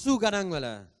 80 ගණන් වල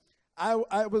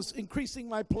I was increasing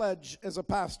my pledge as a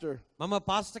pastor, මම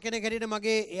පාස්ටර් කෙනෙක් හැටියට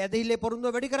මගේ ඇදහිල්ලේ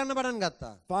පොරොන්දුව වැඩි කරන්න පටන්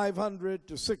ගත්තා. 500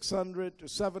 to 600 to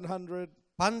 700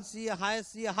 500 600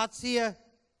 700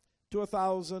 to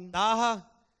 1,000. 1000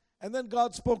 And then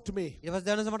God spoke to me. ඊට පස්සේ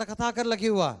දැනස මට කතා කරලා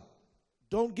කිව්වා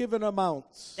Don't give in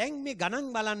amounts. දැන් මේ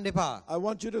ගණන් බලන්න එපා. I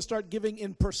want you to start giving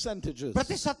in percentages.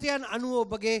 ප්‍රතිශතයන් අනුව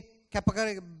ඔබගේ කැපකර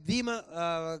වීම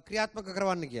ක්‍රියාත්මක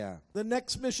කරවන්න කියලා. The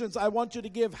next missions, I want you to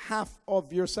give half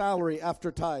of your salary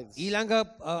after tithes. ඊළඟ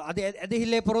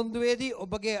ඇදහිල්ලේ පොරොන්දුවේදී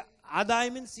ඔබගේ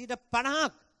ආදායමෙන්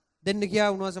 50% දෙන්න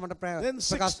කියලා උන්වහන්සේ මට Then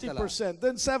ප්‍රකාශ කළා. 60%,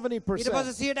 then ඊට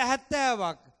පස්සේ 70%.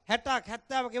 70ක් 60ක්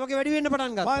 70ක් ඒ වගේ වැඩි වෙන්න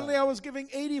පටන් Finally, ගත්තා. I was giving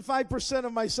 85%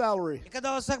 of my salary. එක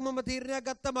දවසක් මම තීරණයක්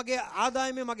ගත්තා මගේ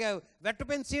ආදායමේ මගේ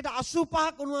වැටුපෙන්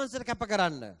 85%ක් උන්වහන්සේට කැප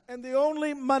කරන්න. And the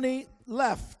only money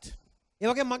left ඒ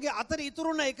වගේ මගේ අතර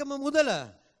ඉතුරුන එකම මුදල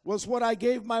was what I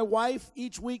gave my wife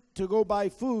each week to go buy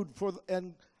food for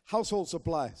and household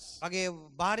supplies. මගේ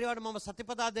භාර්යාවට මම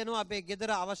සතිපතා දෙනවා අපේ ගෙදර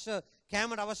අවශ්‍ය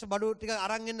කෑමට අවශ්‍ය බඩු ටික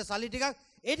අරන් එන්න සල්ලි ටිකක්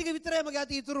ඒ ටික විතරයි මගේ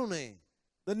අතේ ඉතුරුනේ.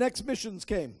 The next missions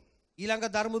came. ඊළඟ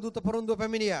ධර්ම දූත පොරොන්දුව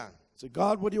පැමිණියා. I said,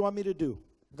 God, what do you want me to do?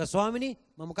 ඒක ස්වාමිනී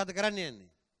මම මොකද කරන්න යන්නේ?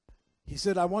 He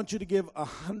said, I want you to give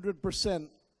 100%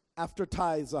 after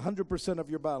tithes, 100% of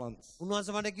your balance.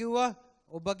 උන්වහන්සේ මට කිව්වා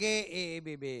ඔබගේ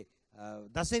ඒ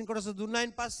දසෙන් කොටස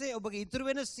දුන්නායින් පස්සේ ඔබගේ ඉතුරු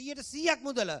වෙන 100%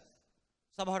 මුදල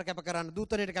සභාවට කැප කරන්න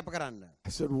දූතණයට කැප කරන්න.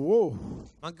 I said, whoa,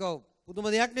 මම කිව්වා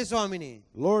පුදුම දෙයක් නේ ස්වාමිනී.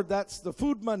 Lord, that's the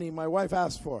food money my wife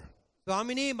asked for.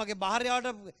 ස්වාමිනී මගේ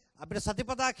භාර්යාවට අපිට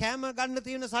සතිපතා කෑම ගන්න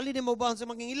තියෙන සල්ලිනේ ඔබ වහන්සේ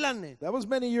මගෙන් ඉල්ලන්නේ. That was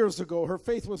many years ago. Her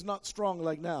faith was not strong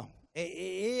like now.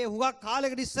 හුඟක්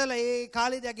කාලෙකට ඉස්සෙල්ලා ඒ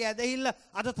කාලේදී ඇගේ ඇදහිල්ල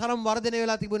අද තරම් වර්ධනය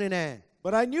වෙලා තිබුණේ නැහැ.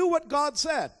 But I knew what God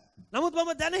said. නමුත්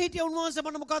මම දැන හිටිය උන්වහන්සේ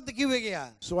මට මොකක්ද කිව්වේ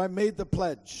කියලා. So I made the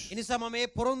pledge. ඒ නිසා මම මේ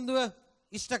පොරොන්දුව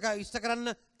ඉෂ්ට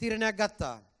කරන්න තීරණයක්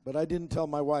ගත්තා. But I didn't tell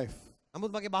my wife.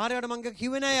 නමුත් මගේ භාර්යාවට මං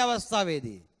කිව්වේ නෑ ඒ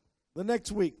අවස්ථාවේදී. The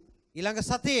next week, ඊළඟ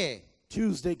සතියේ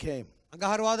Tuesday came.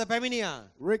 අඟහරුවාදා පැමිණියා.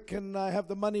 Rick, and I have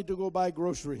the money to go buy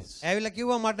groceries. ඇවිල්ලා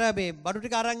කිව්වා මට මේ බඩු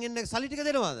ටික අරන් එන්න සල්ලි ටික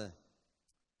දෙනවද?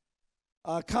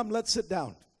 Come, let's sit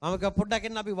down. මම කිව්වා පොඩ්ඩක්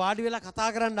එන්න අපි වාඩි වෙලා කතා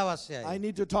කරන්න අවශ්‍යයි. I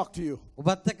need to talk to you.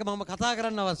 ඔබත් එක්ක මම කතා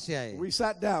කරන්න අවශ්‍යයි. We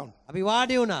sat down. අපි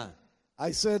වාඩි වුණා.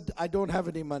 I said, I don't have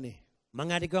any money.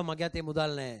 මං ආඩි කිව්වා මගේ අතේ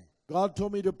මුදල් නැහැ. God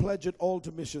told me to pledge it all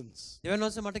to missions. දෙවියන්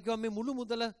වහන්සේ මට කිව්වා මේ මුළු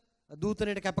මුදල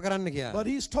දූතනයට කැප කරන්න කියලා. But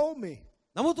He's told me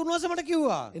නමුත් උන්වහන්සේ මට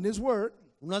කිව්වා in His Word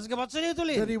උන්වහන්සේගේ වචනය that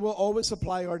තුලින් He will always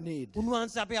supply our need.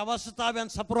 උන්වහන්සේ අපේ අවශ්‍යතාවයන්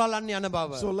සපුරාලන්න යන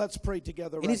බව. So let's pray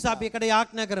together A right නිසා අපි now. එකට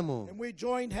යාඥා කරමු. And we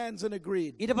joined hands and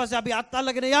agreed. ඊට පස්සේ අපි අත්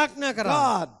අල්ලගෙන යාඥා කරා.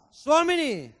 God,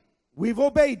 ස්වාමිනී we've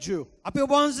obeyed you. අපි ඔබ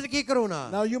වහන්සේට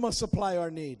කීකරුණා. Now you must supply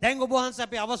our need. දැන් ඔබ වහන්සේ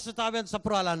අපේ අවශ්‍යතාවයන්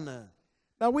සපුරාලන්න.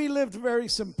 Now we lived very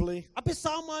simply, අපි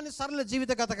සාමාන්‍ය සරල ජීවිත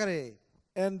ගත කරේ.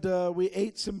 and we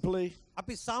ate simply,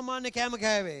 අපි සාමාන්‍ය කෑම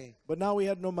කෑවේ. but now we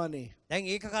had no money. දැන්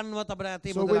ඒක කන්නවත් අපිට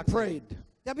ඇති So we මුදලක් නැහැ. prayed.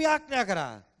 ඉතින් අපි යාඥා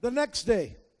කරා. The next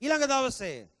day, ඊළඟ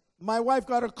දවසේ my wife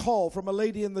got a call from a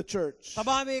lady in the church.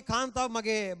 සභාවේ කාන්තාව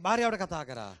මගේ භාර්යාවට කතා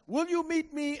කරා. Will you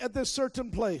meet me at this certain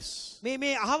place?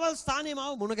 මේ අහවල් ස්ථානයේ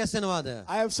මාව මුණ ගැස්සෙනවාද?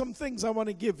 I have some things I want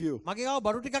to give you. මගේ ගාව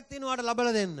බඩු ටිකක් තියෙනවාට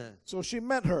ලබලා දෙන්න. So she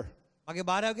met her, මගේ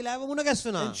භාර්යාව කියලා ආව මුණ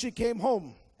ගැස්සුණා. and she came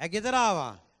home ඇය ගෙදර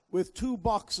ආවා. with 2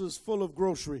 boxes full of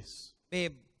groceries. මේ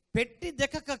පෙට්ටි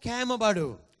දෙකක කෑම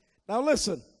බඩු. Now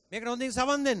listen, මේකට හොඳින්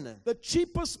සවන් දෙන්න. the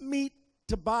cheapest meat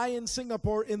to buy in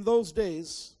Singapore in those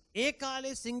days ඒ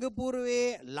කාලේ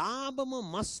සිංගප්පූරුවේ ලාභම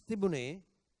මස් තිබුණේ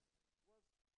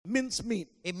mince meat.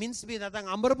 ඒ මින්ස් මී නැත්නම්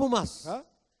අඹරපු මස්. Huh?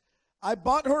 I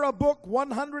bought her a book,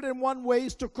 101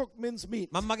 Ways to Cook Mince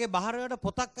Meat. මම මගේ භාර්යාවට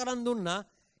පොතක් අරන් දුන්නා.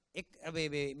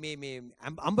 මේ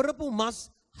අඹරපු මස්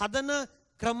හදන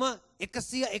ක්‍රම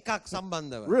 101ක්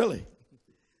සම්බන්ධව. Really?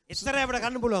 ඉස්සර අපිට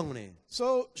කන්න පුළුවන් වුණේ.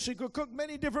 So she could cook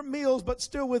many different meals, but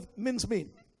still with mince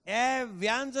meat.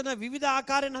 ව්‍යංජන විවිධ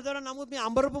ආකාරයෙන් හදලා නමුත් මේ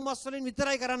අඹරපු මස් වලින්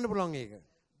විතරයි කරන්න පුළුවන් ඒක.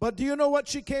 But do you know what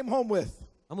she came home with?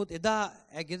 නමුත් එදා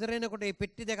ගෙදර එනකොට මේ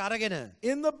පෙට්ටි දෙක අරගෙන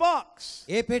In the box,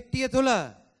 ඒ පෙට්ටිය තුල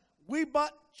we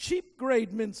bought cheap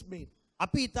grade mince meat.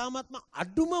 අපි ඊටාත්ම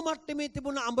අඩුම මට්ටමේ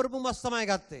තිබුණ අඹරපු මස් තමයි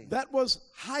ගත්තේ. That was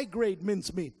high grade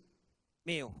mince meat.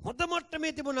 මේ හොඳ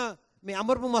මට්ටමේ තිබුණ මේ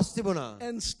අඹරපු මස් තිබුණා.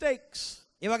 And steaks,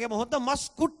 ඒ වගේම හොඳ මස්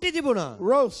කුට්ටි තිබුණා.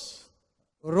 roast,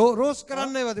 රෝස්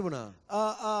කරන්න ඒවා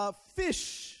තිබුණා. fish.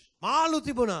 මාළු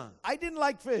තිබුණා. I didn't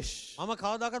like fish. මම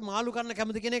කවදාකවත් මාළු කන්න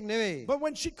කැමති කෙනෙක් නෙවෙයි. But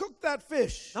when she cooked that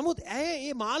fish, නමුත්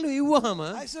ඇය මේ මාළු ඉව්වහම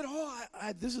I said,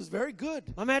 oh, this is very good.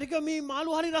 මම හිතුවා මේ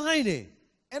මාළු හරි රහයිනේ.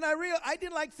 And I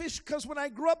didn't like fish because when I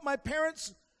grew up, my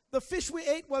parents, the fish we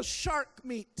ate was shark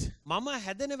meat. මම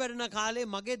හැදෙන වැඩන කාලේ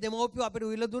මගේ දෙමව්පියෝ අපිට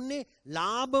උයලා දුන්නේ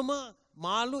ලාභම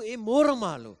මාළු ඒ මෝර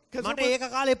මාළු. මට ඒක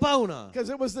කාලේ එපා වුණා. Because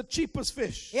it was the cheapest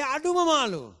fish. ඒ අඩුම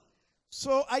මාළු.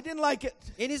 So I didn't like it.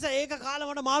 ඒ නිසා ඒක කාලේ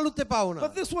මට මාළුත් එපා වුණා.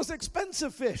 But this was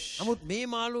expensive fish. නමුත් මේ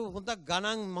මාළු හොඳ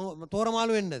ගණන් තෝර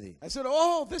මාළු වෙන්නදී. I said,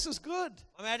 oh, this is good.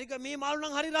 මම හිතුවා මේ මාළු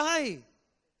නම් හරි රහයි.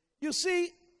 You see,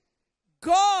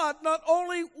 God not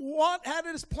only had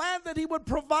his plan that he would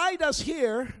provide us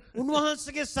here,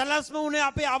 උන්වහන්සේගේ සැලැස්ම උනේ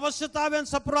අපේ අවශ්‍යතාවයන්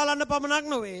සපුරාලන්න පමණක්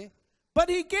නොවේ. but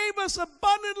he gave us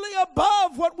abundantly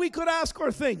above what we could ask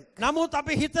or think. නමුත්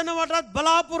අපි හිතනවටත්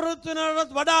බලාපොරොත්තු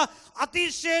වෙනවටත් වඩා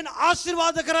අතිශයින්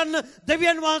ආශිර්වාද කරන්න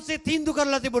දෙවියන් වහන්සේ තීන්දුව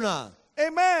කරලා තිබුණා.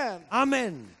 Amen.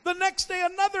 Amen. The next day,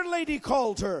 another lady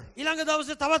called her. ඊළඟ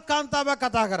දවසේ තවත් කාන්තාවක්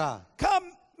කතා කරා.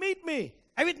 Come meet me.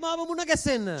 ඇවිත් මාව මුණ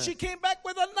ගැසෙන්න. She came back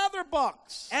with another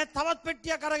box. ඇය තවත්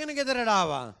පෙට්ටියක් අරගෙන ගෙදරට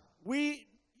ආවා. We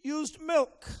used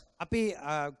milk, අපි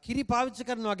කිරි පාවිච්චි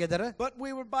කරනවා ගෙදර. but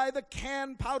we would buy the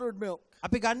canned powdered milk,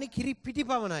 අපි ගන්නේ කිරි පිටි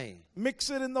පමණයි. mix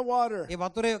it in the water, ඒ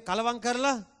වතුරේ කලවම්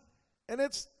කරලා and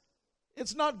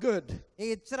it's not good.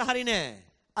 ඒ එච්චර හරි නෑ.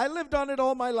 I lived on it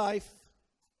all my life.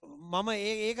 මම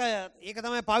ඒක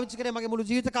තමයි පාවිච්චි කරේ මගේ මුළු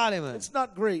ජීවිත කාලෙම. It's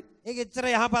not great. ඒක එච්චර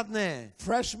යහපත් නෑ.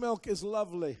 Fresh milk is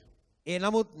lovely, ඒ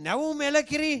නමුත් නැවුම් එළ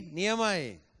කිරි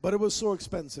නියමයි. but it was so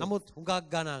expensive. නමුත් හුඟක්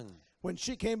ගණන්. When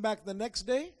she came back the next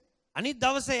day, අනිත්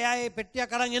දවසේ එයා ඒ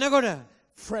පෙට්ටියක් අරන් එනකොට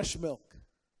fresh milk,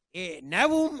 ඒ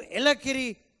නැවුම් එළ කිරි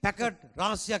පැකට්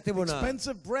රාශියක් තිබුණා.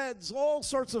 expensive breads, all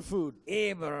sorts of food.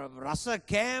 ඒ රස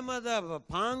කෑමද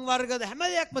පාන් වර්ගද හැම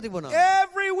දෙයක්ම තිබුණා.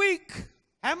 Every week,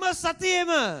 හැම සතියෙම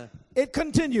it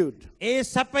continued. ඒ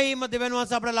සැපීම දෙවියන්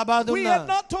වහන්සේ අපට ලබා We had දුන්නා.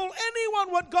 not told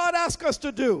anyone what God asked us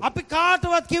to do, අපි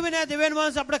කාටවත් කිව්වේ නෑ දෙවියන්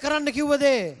වහන්සේ අපට කරන්න කිව්ව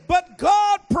දේ. but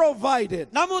God provided.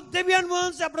 නමුත් දෙවියන්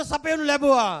වහන්සේ අපට සපයනු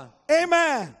ලැබුවා.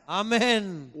 Amen.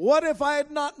 Amen. What if I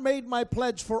had not made my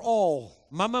pledge for all?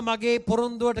 මම මගේ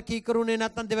පොරොන්දුවට කීකරුනේ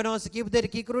නැත්නම් දෙවියන් වහන්සේ කියපු දෙයට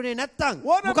කීකරුනේ නැත්නම්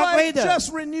What if මොකක් I වෙයිද?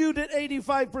 just renewed it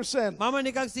 85%? මම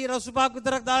නිකන් 85ක්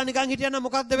විතරක් දාලා නිකන් හිටියනම්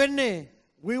මොකක්ද වෙන්නේ?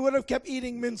 We would have kept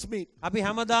eating mincemeat. අපි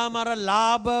හැමදාම අර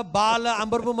ලාභ බාල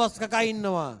අඹරපු මස් කකා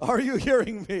ඉන්නවා. Are you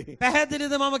hearing me? පැහැදිලිද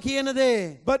මම කියන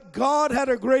දේ? But God had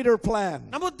a greater plan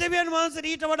නමුත් දෙවියන් වහන්සේ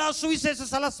ඊට වඩා සුවිශේෂ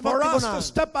සලස්මක් for us to තිබුණා.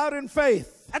 step out in faith.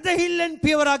 ඇදහිල්ලෙන්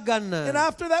පියවරක් ගන්න. And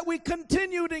after that, we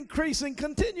continued increasing.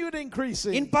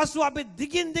 ඉන් පසු අපි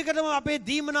දිගින් දිගටම අපේ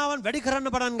දීමනාවන් වැඩි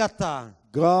කරන්න පටන් ගත්තා.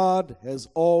 God has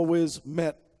always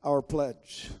met our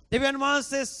pledge. දෙවියන්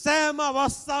වහන්සේ සෑම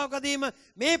අවස්ථාවකදීම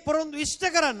මේ පොරොන්දු ඉෂ්ට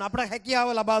කරන්න අපට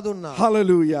හැකියාව ලබා දුන්නා.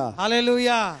 Hallelujah.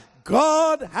 Hallelujah.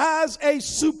 God has a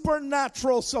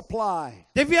supernatural supply.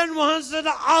 දෙවියන් වහන්සේට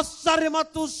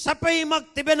ආශ්චර්යමත් වූ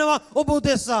සැපයීමක් තිබෙනවා ඔබ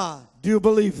උදෙසා. Do you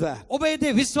believe that? ඔබ ඒ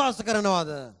දේ විශ්වාස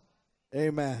කරනවාද?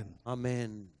 Amen.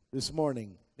 ආමෙන්. This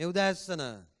morning, මේ උදෑසන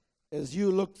as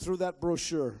you look through that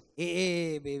brochure,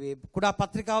 කුඩා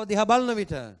පත්‍රිකාව දිහා බලන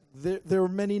විට there are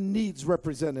many needs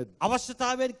represented.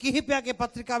 අවශ්‍යතාවයන් කිහිපයක් ඒ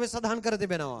පත්‍රිකාවේ සඳහන් කර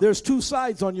තිබෙනවා. There's two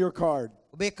sides on your card.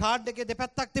 ඔබේ කාඩ් එකේ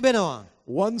දෙපැත්තක් තිබෙනවා.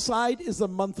 One side is a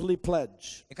monthly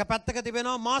pledge. එක පැත්තක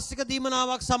තිබෙනවා මාසික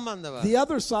දීමනාවක් සම්බන්ධව. The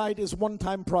other side is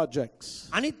one-time projects.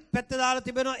 අනිත් පැත්තේ දාලා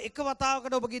තිබෙනවා එක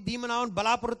වතාවකට ඔබගේ දීමනාවන්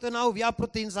බලාපොරොත්තු වෙනා වූ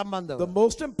ව්‍යාපෘතීන් The සම්බන්ධව.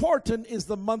 most important is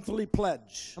the monthly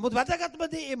pledge. නමුත් වැදගත්ම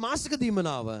දේ මේ මාසික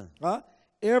දීමනාව. Huh?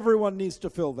 Everyone needs to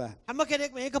fill that. හැම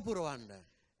කෙනෙක්ම ඒක පුරවන්න.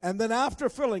 And then after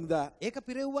filling that, ඒක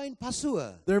පිරෙව්වයින්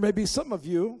පසුව there may be some of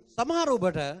you සමහර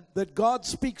ඔබට that God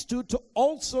speaks to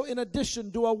also in addition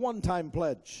do a one-time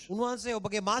pledge. උන්වහන්සේ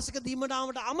ඔබගේ මාසික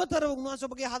දීමනාවට අමතරව උන්වහන්සේ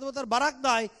ඔබගේ හදවතට බරක්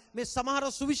දායි මේ සමහර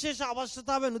සුවිශේෂ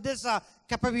අවශ්‍යතාවයන් උදෙසා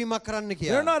කැපවීමක් කරන්න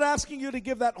They're කියලා. not asking you to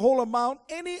give that whole amount,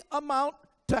 any amount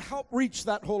to help reach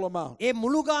that whole amount. ඒ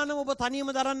මුළු ගානම ඔබ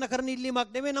තනියම දරන්න කරන ඉල්ලීමක්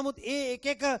නෙවෙයි. නමුත් ඒ එක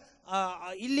එක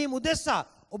ඉල්ලීම් උදෙසා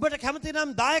ඔබට කැමති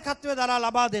නම් දායකත්වය දරා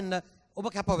ලබා දෙන්න ඔබ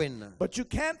කැප වෙන්න. But you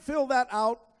can't fill that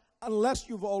out unless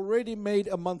you've already made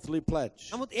a monthly pledge.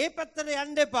 නමුත් ඒ පැත්තට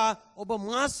යන්න එපා ඔබ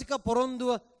මාසික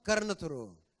පොරොන්දුව කරන තුරු.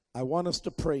 I want us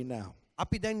to pray now.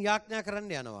 අපි දැන් යාඥා කරන්න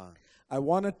යනවා. I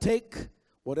want to take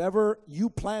whatever you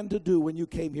plan to do when you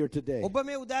came here today. ඔබ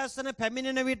මේ උදෑසන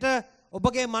පැමිණෙන විට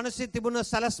ඔබගේ මනසේ තිබුණ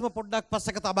සැලැස්ම පොඩ්ඩක්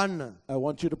පස්සක තබන්න. I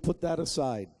want you to put that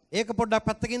aside. ඒක පොඩ්ඩක්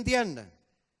පැත්තකින් තියන්න.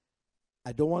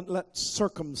 I don't want to let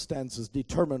circumstances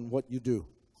determine what you do.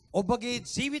 ඔබගේ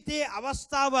ජීවිතයේ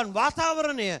අවස්ථාවන්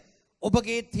වාතාවරණය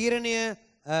ඔබගේ තීරණය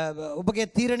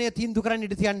තීන්දුව කරන්න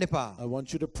ඉඩ තියන්න එපා. I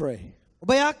want you to pray. ඔබ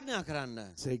යාඥා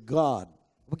කරන්න. Say, God,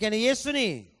 ඔබ කියන්නේ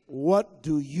යේසුනේ what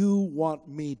do you want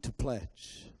me to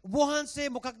pledge? ඔබ වහන්සේ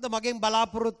මොකක්ද මගෙන්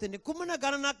බලාපොරොත්තු වෙන්නේ? කුමන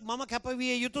ගණනක් මම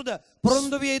කැපවිය යුතුද?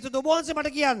 පොරොන්දු විය යුතුද? ඔබ වහන්සේ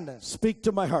මට කියන්න. Speak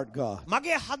to my heart, God.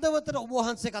 මගේ හදවතට ඔබ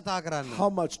වහන්සේ කතා කරන්න. How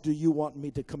much do you want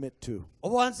me to commit to?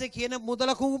 ඔබ වහන්සේ කියන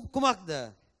මුදල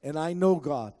කුමක්ද? And I know,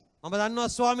 God, මම දන්නවා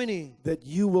ස්වාමිනී that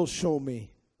you will show me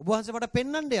ඔබ වහන්සේ මට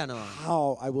පෙන්වන්න යනවා.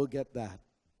 how I will get that.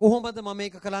 කොහොමද මම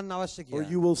මේක කරන්න අවශ්‍ය Or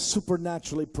කියලා. you will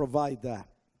supernaturally provide that.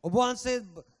 ඔබ වහන්සේ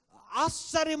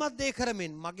ආශ්චර්යමත් දේ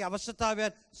කරමින් මගේ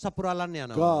අවශ්‍යතාවයන් සපුරාලන්න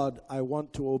යනවා. God, I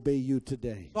want to obey you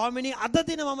today. ස්වාමිනී අද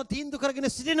දින මම තීන්දුව කරගෙන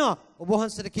සිටිනවා ඔබ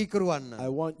වහන්සේට කීකරුවන්න. I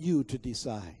want you to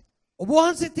decide ඔබ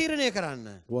වහන්සේ තීරණය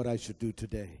කරන්න. what I should do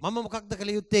today. මම මොකක්ද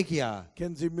කළ යුත්තේ කියා.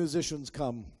 Kenzie musicians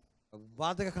come.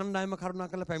 වාදක කණ්ඩායම කරුණා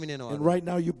කරලා පැමිණෙනවා. And right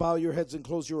now you bow your heads and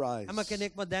close your eyes. හැම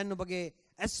කෙනෙක්ම දැන් ඔබගේ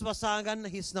ඇස් වසා ගන්න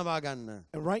හිස් නවා ගන්න.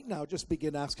 And right now just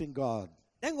begin asking God,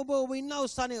 දැන් ඔබ ඉන්න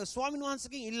ස්ථානයේ ස්වාමීන්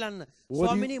වහන්සේගෙන් ඉල්ලන්න. What do you-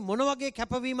 ස්වාමිනී මොන වගේ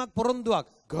කැපවීමක් පොරොන්දුවක්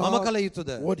මම God, කළ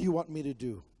යුතුද? what do you want me to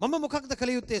do? මම මොකක්ද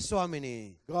කළ යුත්තේ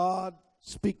ස්වාමිනී? God,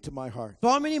 speak to my heart.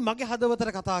 ස්වාමිනී මගේ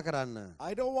හදවතට කතා කරන්න.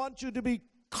 I don't want you to be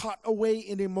caught away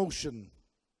in emotion,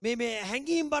 මේ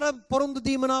හැඟීම් බර පොරොන්දු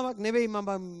දීමනාවක් නෙවෙයි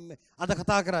මම අද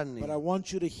කතා කරන්නේ. but I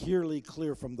want you to hear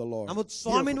clear from the Lord. නමුත් Hear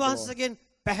from ස්වාමීන් the Lord. වහන්සේගෙන්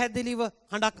පැහැදිලිව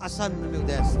හඬක් අසන්න මේ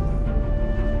උදෑසන.